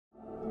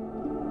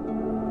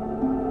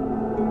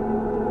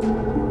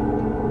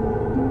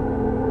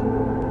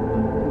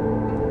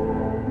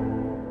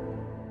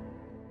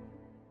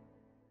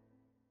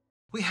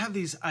have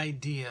these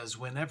ideas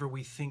whenever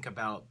we think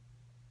about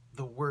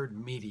the word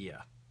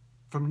media,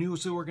 from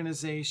news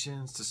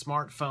organizations to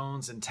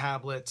smartphones and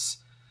tablets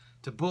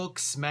to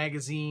books,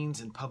 magazines,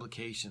 and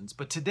publications.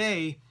 But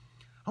today,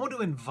 I want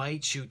to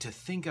invite you to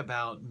think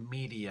about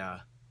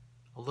media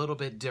a little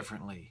bit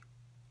differently.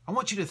 I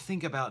want you to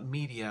think about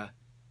media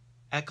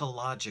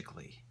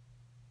ecologically.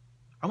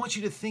 I want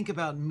you to think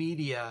about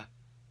media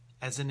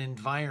as an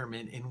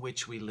environment in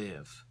which we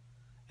live,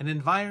 an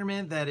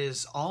environment that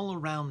is all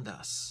around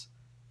us,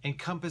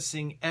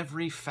 encompassing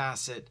every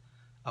facet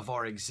of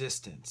our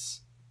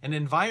existence, an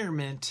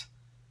environment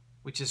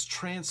which is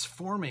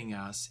transforming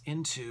us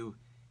into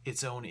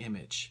its own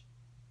image.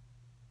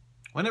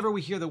 Whenever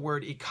we hear the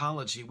word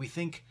ecology, we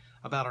think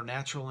about our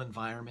natural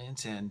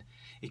environment, and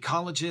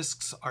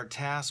ecologists are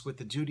tasked with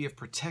the duty of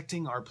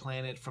protecting our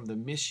planet from the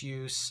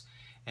misuse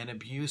and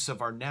abuse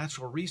of our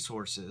natural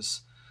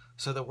resources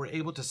so that we're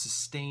able to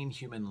sustain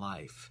human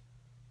life.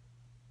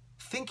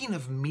 Thinking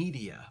of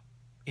media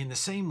in the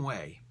same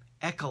way,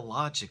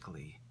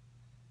 ecologically,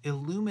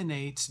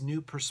 illuminates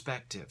new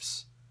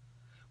perspectives.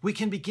 We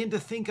can begin to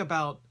think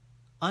about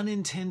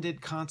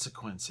unintended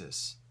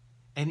consequences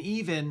and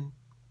even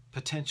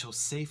potential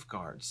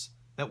safeguards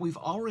that we've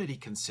already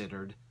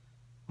considered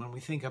when we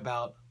think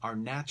about our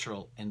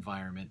natural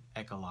environment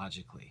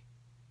ecologically.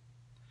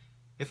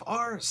 If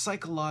our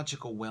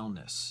psychological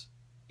wellness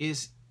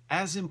is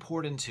as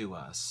important to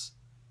us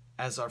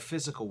as our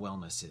physical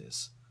wellness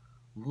is,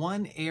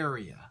 one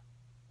area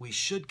we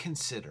should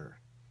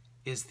consider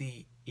is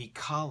the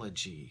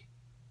ecology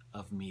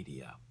of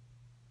media.